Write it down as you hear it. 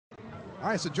All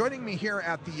right, so joining me here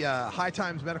at the High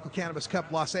Times Medical Cannabis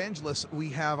Cup Los Angeles, we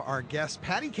have our guest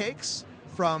Patti Cakes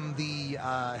from the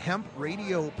Hemp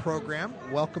Radio program.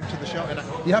 Welcome to the show. And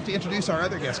you have to introduce our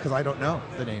other guest because I don't know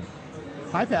the name.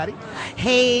 Hi, Patti.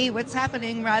 Hey, what's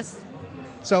happening, Russ?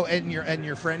 So, and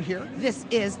your friend here? This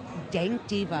is Dank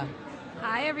Diva.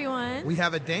 Hi, everyone. We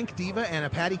have a Dank Diva and a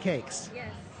Patti Cakes.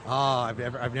 Yes. Oh,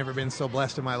 I've never been so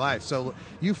blessed in my life. So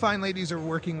you fine ladies are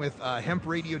working with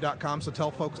hempradio.com, so tell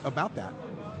folks about that.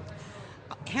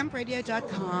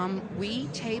 Hempradio.com, we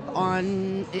tape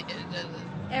on...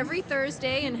 Every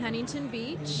Thursday in Huntington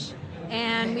Beach,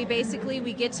 and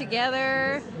we get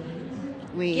together,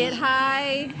 we get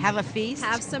high, have a feast,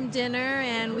 have some dinner,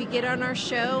 and we get on our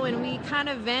show, and we kind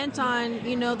of vent on,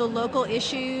 the local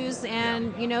issues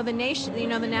and, the nation,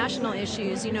 the national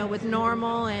issues, with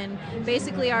NORML and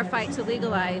basically our fight to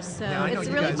legalize. So it's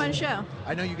a really fun show.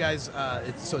 I know you guys,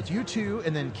 it's you two,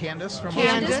 and then Candace from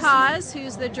Candace Haas,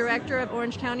 who's the director of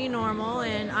Orange County NORML,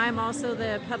 and I'm also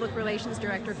the public relations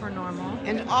director for NORML.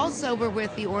 And also we're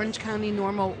with the Orange County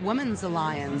NORML Women's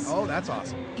Alliance. Oh, that's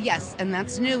awesome. Yes, and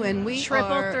that's new, and we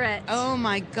Triple threat. Oh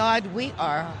my God, we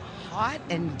are hot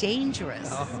and dangerous.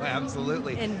 Oh,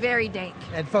 absolutely. And very dank.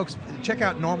 And folks, check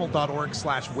out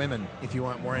norml.org/women if you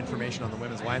want more information on the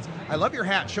Women's Alliance. I love your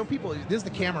hat. Show people, this is the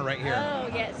camera right here.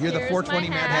 Oh, yes. You're the 420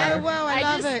 Mad Hatter. Oh, wow, I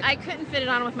love it. I couldn't fit it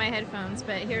on with my headphones,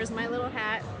 but here's my little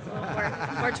hat.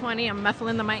 420. I'm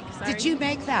muffling the mic. Sorry. Did you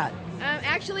make that?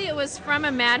 Actually, it was from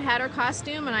a Mad Hatter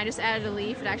costume, and I just added a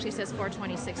leaf. It actually says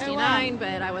 42069, oh, wow.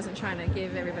 But I wasn't trying to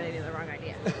give everybody the wrong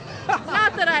idea.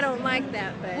 Not that I don't like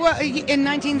that, but... Well, in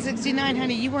 1969,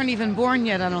 honey, you weren't even born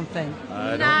yet, I don't think.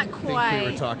 Not quite. I think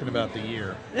we were talking about the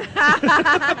year.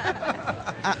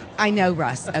 I know,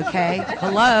 Russ, okay?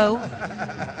 Hello?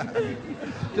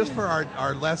 Just for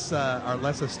our less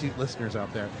astute listeners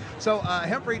out there. So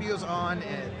Hemp Radio's on,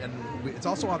 and it's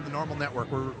also on the NORML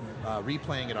Network. We're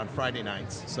replaying it on Friday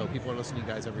nights, so people are listening to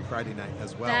you guys every Friday night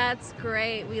as well. That's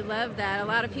great. We love that. A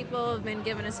lot of people have been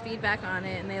giving us feedback on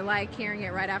it, and they like hearing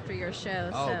it right after your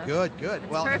show. Oh, so good.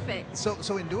 It's Well, perfect.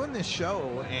 So in doing this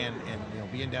show and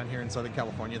being down here in Southern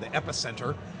California, the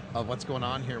epicenter of what's going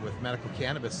on here with medical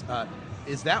cannabis,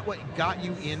 is that what got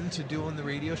you into doing the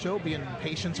radio show, being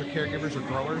patients or caregivers or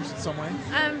growers in some way?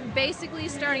 Basically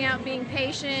starting out being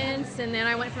patients, and then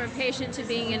I went from a patient to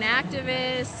being an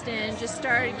activist, and just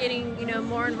started getting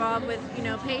more involved with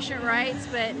patient rights,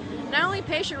 but not only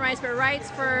patient rights, but rights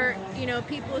for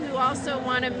people who also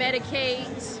want to medicate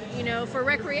for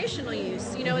recreational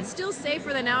use. It's still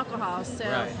safer than alcohol, so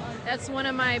right. That's one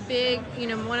of my big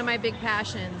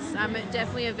passions. I'm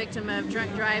definitely a victim of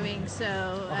drunk driving. So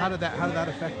well, how did that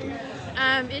affect you?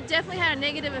 It definitely had a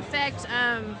negative effect.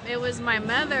 It was my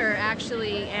mother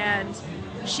actually, and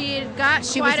she had got.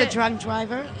 She was a drunk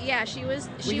driver? Yeah, she was.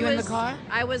 Were you in the car?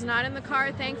 I was not in the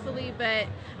car, thankfully, but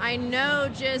I know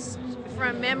just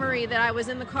from memory that I was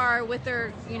in the car with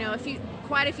her,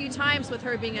 quite a few times with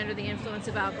her being under the influence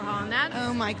of alcohol, and that's.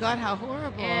 Oh my God, how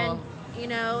horrible! And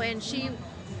and she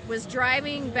was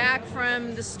driving back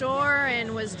from the store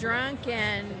and was drunk,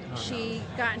 and she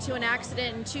got into an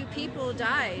accident, and 2 people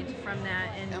died from that.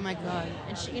 And oh my God!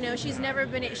 And she, she's never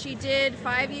been. She did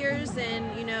 5 years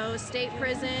in state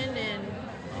prison,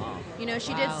 and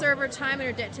she did serve her time in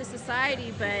her debt to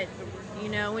society. But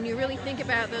when you really think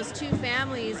about those 2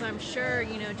 families, I'm sure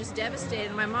just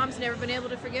devastated. My mom's never been able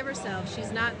to forgive herself.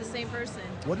 She's not the same person.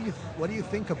 What do you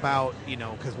think about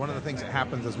because one of the things that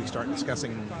happens as we start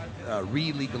discussing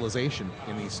re-legalization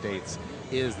in these states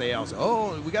is they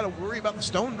also we got to worry about the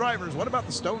stone drivers. What about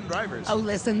the stone drivers? Oh,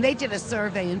 listen, they did a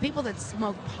survey, and people that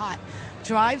smoke pot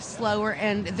drive slower,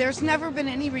 and there's never been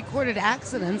any recorded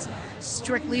accidents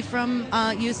strictly from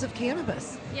use of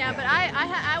cannabis. Yeah, but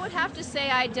I would have to say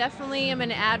I definitely am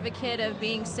an advocate of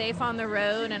being safe on the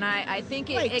road, and I think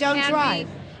it don't can drive.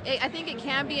 I think it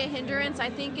can be a hindrance. I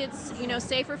think it's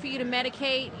safer for you to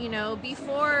medicate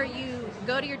before you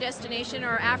go to your destination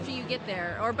or after you get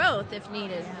there, or both if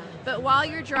needed. But while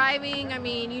you're driving, I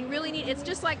mean, you really need. It's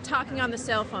just like talking on the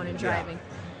cell phone and driving.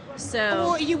 Yeah. So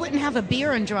well, you wouldn't have a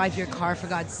beer and drive your car, for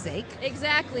God's sake.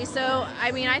 Exactly. So,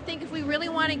 I mean, I think if we really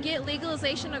want to get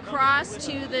legalization across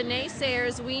to the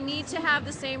naysayers, we need to have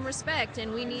the same respect,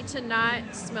 and we need to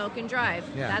not smoke and drive.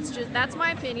 Yeah. That's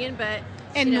my opinion, but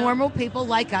and normal people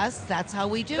like us, that's how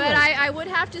we do it. But I would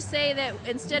have to say that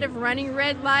instead of running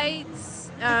red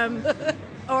lights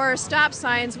or stop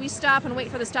signs, we stop and wait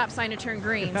for the stop sign to turn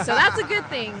green. So that's a good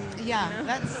thing. Yeah,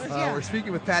 that's. Yeah. We're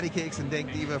speaking with Patti Cakes and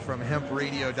Dank Diva from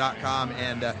hempradio.com.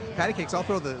 And Patti Cakes, I'll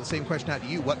throw the same question out to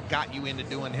you. What got you into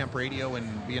doing hemp radio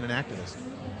and being an activist?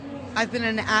 I've been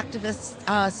an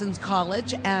activist since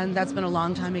college, and that's been a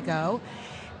long time ago.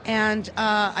 And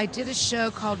I did a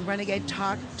show called Renegade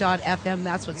Talk.fm.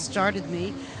 That's what started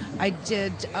me. I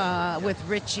did with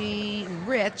Rich,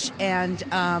 and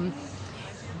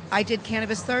I did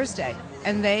Cannabis Thursday.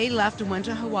 And they left and went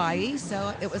to Hawaii,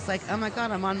 so it was like, oh my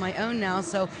God, I'm on my own now.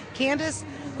 So Candace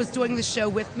was doing the show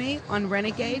with me on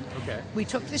Renegade. Okay. We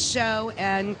took the show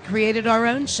and created our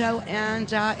own show and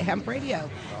Hemp Radio.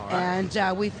 Right.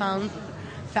 And we found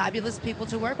fabulous people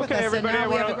to work with us. Everybody, and now I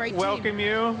we have a want great to welcome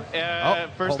you,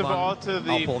 first of all, to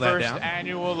the first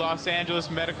annual Los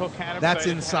Angeles Medical Cannabis. That's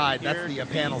inside. That's the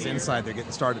panels inside they're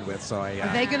getting started with. So I.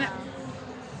 Are they going to...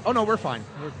 Oh, no, we're fine.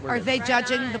 We're Are good. they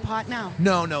judging the pot now?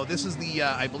 No. This is the,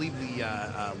 I believe,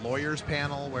 the lawyers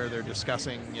panel where they're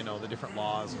discussing, the different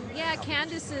laws. Yeah,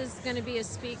 Candace is going to be a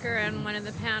speaker on one of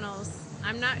the panels.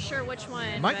 I'm not sure which one.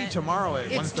 It might be tomorrow at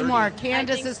 1:30. It's tomorrow.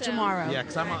 Candace is so. tomorrow. Yeah,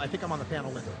 because I think I'm on the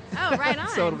panel with her. Oh, right on.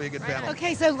 So it'll be a good panel.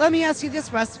 Okay, so let me ask you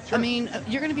this, Russ. Sure. I mean,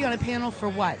 you're going to be on a panel for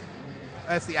what?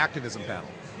 That's the activism panel.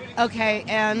 Okay,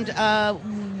 and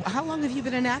how long have you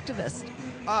been an activist?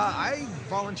 I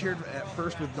volunteered at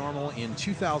first with NORML in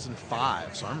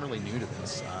 2005, so I'm really new to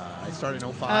this. I started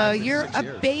in 05. You're 6 a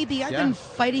years. baby. I've been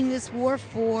fighting this war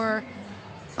for,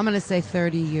 I'm going to say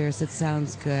 30 years. It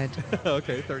sounds good.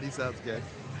 Okay, 30 sounds good.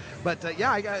 But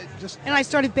I got just. And I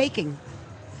started baking.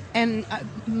 And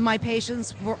my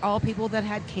patients were all people that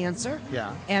had cancer,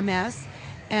 MS.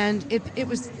 And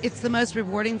it's the most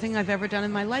rewarding thing I've ever done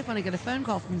in my life when I get a phone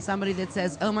call from somebody that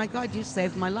says, oh my God, you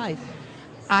saved my life.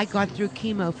 I got through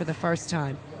chemo for the first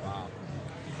time. Wow.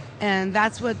 And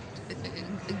that's what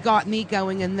got me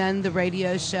going. And then the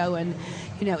radio show. And,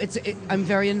 I'm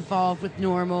very involved with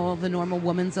NORML, the NORML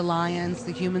Women's Alliance,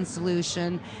 the Human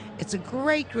Solution. It's a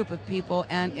great group of people.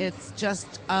 And it's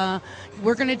just,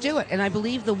 we're going to do it. And I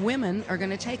believe the women are going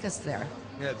to take us there.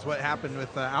 Yeah, it's what happened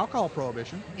with alcohol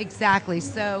prohibition. Exactly.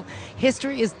 So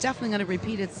history is definitely going to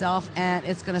repeat itself, and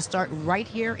it's going to start right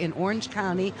here in Orange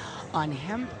County on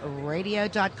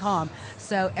hempradio.com.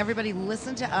 So everybody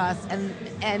listen to us,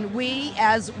 and we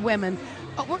as women,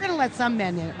 we're going to let some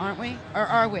men in, aren't we? Or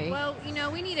are we? Well,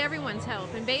 we need everyone's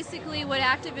help. And basically what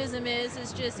activism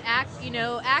is just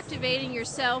activating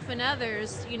yourself and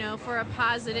others, for a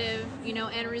positive,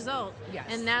 end result. Yes.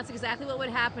 And that's exactly what would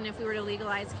happen if we were to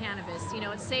legalize cannabis.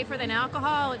 It's safer than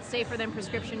alcohol, it's safer than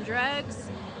prescription drugs,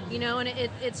 and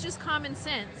it's just common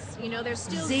sense. There's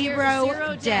still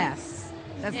zero deaths.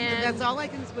 That's all I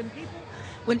can.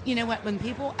 When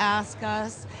people ask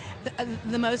us,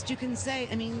 the most you can say,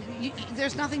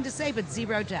 there's nothing to say but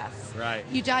 0 deaths. Right.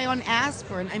 You die on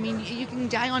aspirin. You can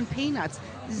die on peanuts.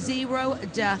 0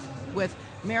 death with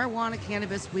marijuana,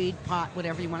 cannabis, weed, pot,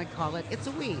 whatever you want to call it. It's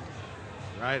a weed.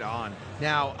 Right on.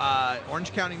 Now,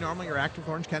 Orange County NORML, you're active with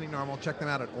Orange County NORML. Check them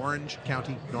out at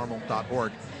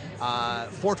orangecountynormal.org.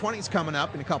 420 is coming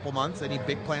up in a couple months. Any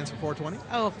big plans for 420?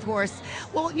 Oh, of course.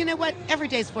 Well, you know what? Every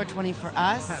day's 420 for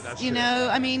us. That's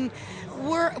true.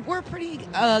 We're pretty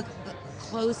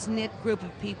close-knit group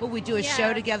of people. We do a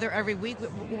show together every week.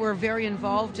 We're very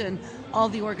involved in all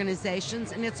the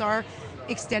organizations, and it's our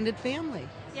extended family.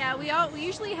 Yeah, we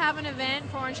usually have an event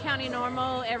for Orange County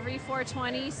NORML every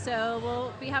 420, so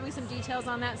we'll be having some details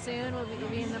on that soon. We'll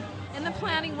be in the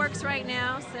planning works right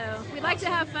now, so we like to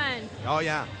have fun. Oh,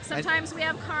 yeah. Sometimes we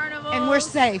have carnivals. And we're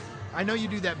safe. I know you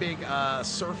do that big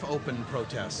Surf Open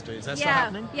protest. Is that still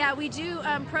happening? Yeah, we do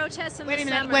protests in the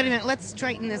summer. Wait a minute. Let's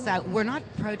straighten this out. We're not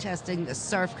protesting the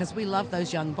surf because we love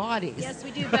those young bodies. Yes,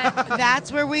 we do. But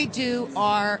that's where we do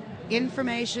our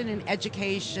information and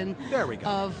education there we go.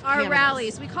 Of our cannabis.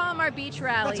 Rallies. We call them our beach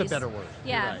rallies. That's a better word.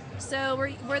 Yeah. Right. So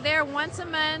we're there once a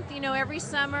month, every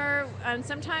summer, and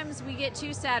sometimes we get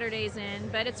 2 Saturdays in,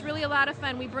 but it's really a lot of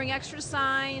fun. We bring extra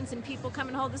signs, and people come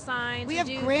and hold the signs. We have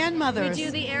grandmothers. We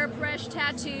do the airbrush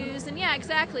tattoos, and yeah,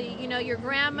 exactly. Your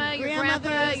grandma, your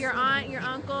grandpa, your aunt, your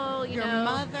uncle, your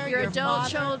mother, your adult father.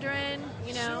 Children.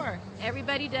 Sure.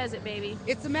 Everybody does it, baby.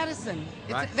 It's a medicine.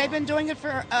 Right. They've been doing it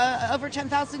for over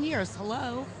 10,000 years.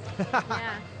 Hello.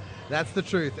 Yeah. That's the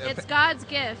truth. It's God's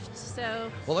gift.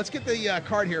 So. Well, let's get the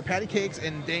card here. Patti Cakes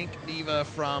and Dank Diva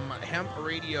from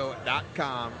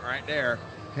hempradio.com right there.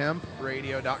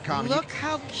 hempradio.com. Look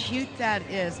how cute that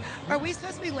is. Are we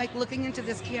supposed to be looking into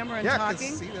this camera and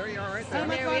talking? See, there you are right there. Oh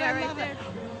my There God, we are I right love there.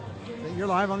 it. You're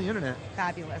live on the internet.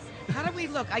 Fabulous. How do we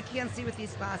look? I can't see with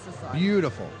these glasses on.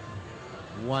 Beautiful.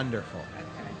 Wonderful.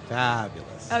 Okay.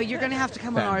 Fabulous. Oh, you're going to have to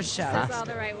come on our show. That's all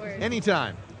the right words.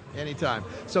 Anytime.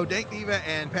 So Dank Diva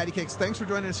and Patti Cakes, thanks for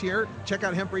joining us here. Check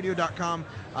out hempradio.com.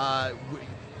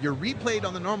 You're replayed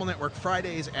on the NORML Network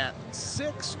Fridays at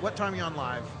 6. What time are you on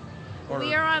live?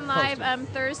 We are on live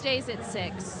Thursdays at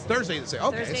 6. Thursdays at 6.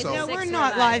 Okay, Thursdays so at 6 we're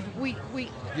not live.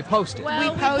 you post it.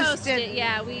 Well, we post it.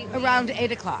 Yeah, we around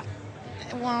 8 o'clock.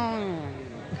 Well,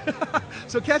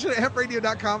 So catch it at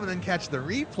hempradio.com and then catch the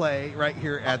replay right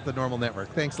here at the Normal Network.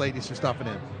 Thanks, ladies, for stopping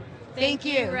in. Thank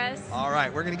you, Russ. All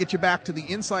right, we're going to get you back to the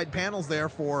inside panels there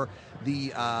for the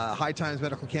High Times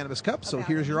Medical Cannabis Cup. So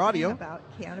here's your audio.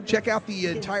 Check out the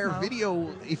entire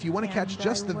video. If you want to catch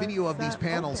just the video of these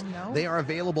panels, they are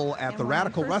available at the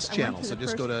Radical Russ channel. So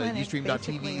just go to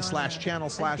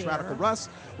ustream.tv/channel/Radical Russ.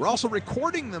 We're also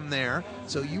recording them there,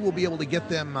 so you will be able to get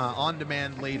them on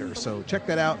demand later. So check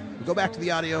that out. We'll go back to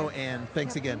the audio, and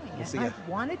thanks again. We'll see you. I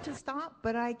wanted to stop,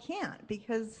 but I can't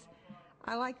because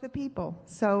I like the people.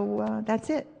 So that's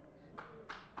it.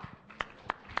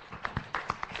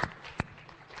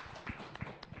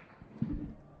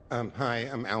 Hi,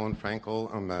 I'm Alan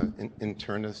Frankel. I'm an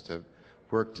internist. I've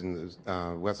worked in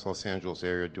the West Los Angeles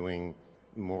area doing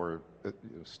more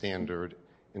standard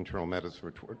internal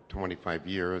medicine for 25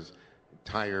 years.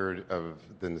 Tired of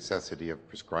the necessity of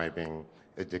prescribing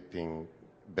addicting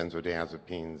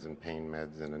benzodiazepines and pain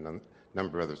meds and a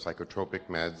number of other psychotropic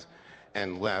meds,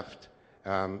 and left.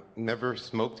 Never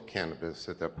smoked cannabis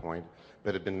at that point,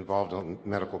 but had been involved in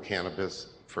medical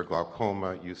cannabis for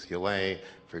glaucoma, UCLA,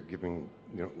 for giving,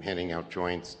 handing out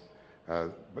joints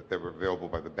but that were available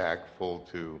by the bag full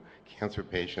to cancer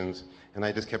patients. And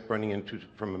I just kept running into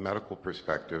from a medical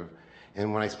perspective.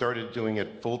 And when I started doing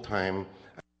it full time,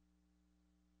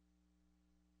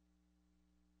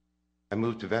 I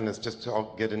moved to Venice just to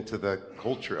get into the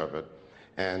culture of it.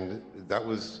 And that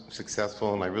was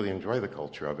successful, and I really enjoy the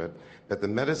culture of it. But the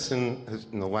medicine has,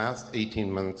 in the last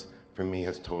 18 months, for me,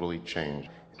 has totally changed.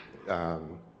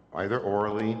 Either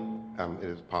orally, it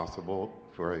is possible,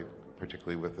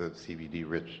 particularly with a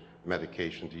CBD-rich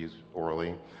medication to use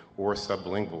orally, or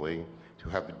sublingually, to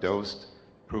have the dose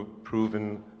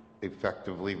proven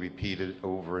effectively repeated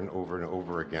over and over and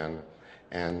over again,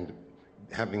 and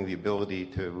having the ability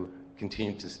to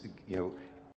continue to,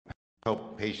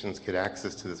 help patients get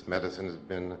access to this medicine has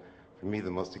been, for me, the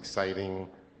most exciting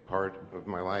part of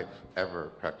my life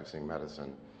ever, practicing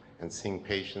medicine. And seeing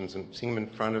patients and seeing them in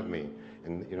front of me,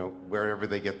 and wherever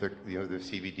they get their, their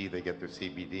CBD, they get their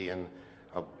CBD, and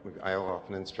I'll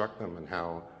often instruct them on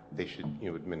how they should,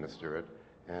 administer it.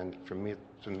 And for me,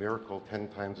 it's a miracle 10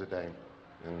 times a day.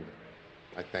 And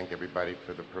I thank everybody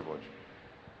for the privilege.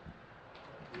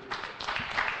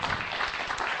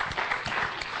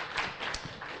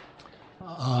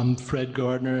 I'm Fred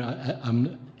Gardner.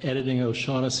 I'm editing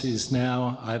O'Shaughnessy's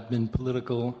now. I've been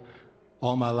political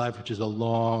all my life, which is a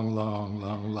long, long,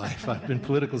 long life. I've been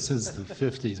political since the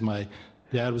 50s. My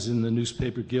dad was in the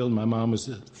newspaper guild. My mom was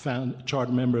a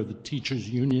charter member of the teachers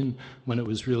union when it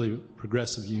was really a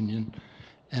progressive union.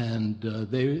 And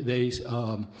they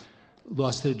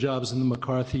lost their jobs in the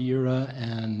McCarthy era,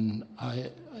 and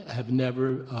I have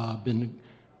never been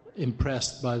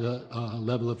impressed by the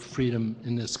level of freedom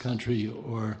in this country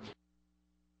or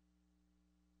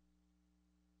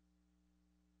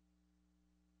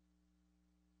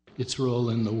its role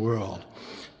in the world.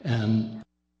 And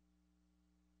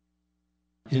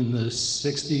in the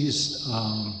 60s,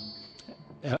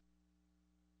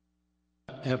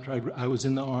 after I was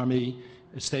in the Army,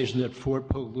 stationed at Fort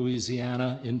Polk,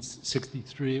 Louisiana in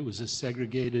 63, it was a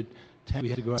segregated town. We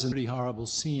had to go out. It was a pretty horrible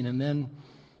scene. And then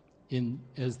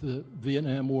as the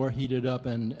Vietnam War heated up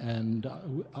and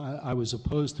I was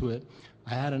opposed to it,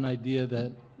 I had an idea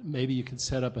that maybe you could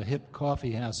set up a hip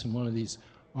coffee house in one of these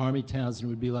army towns, and it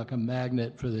would be like a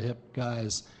magnet for the hip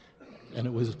guys, and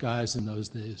it was guys in those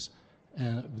days,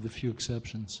 and with a few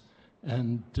exceptions.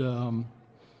 And the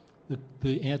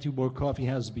anti-war coffee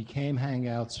houses became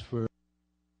hangouts for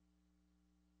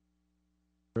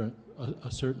a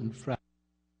certain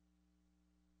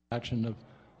fraction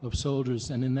of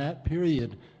soldiers, and in that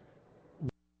period,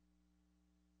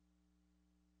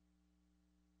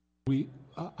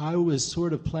 I was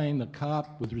sort of playing the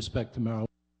cop with respect to marijuana.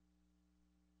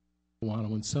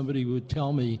 When somebody would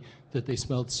tell me that they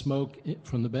smelled smoke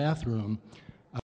from the bathroom,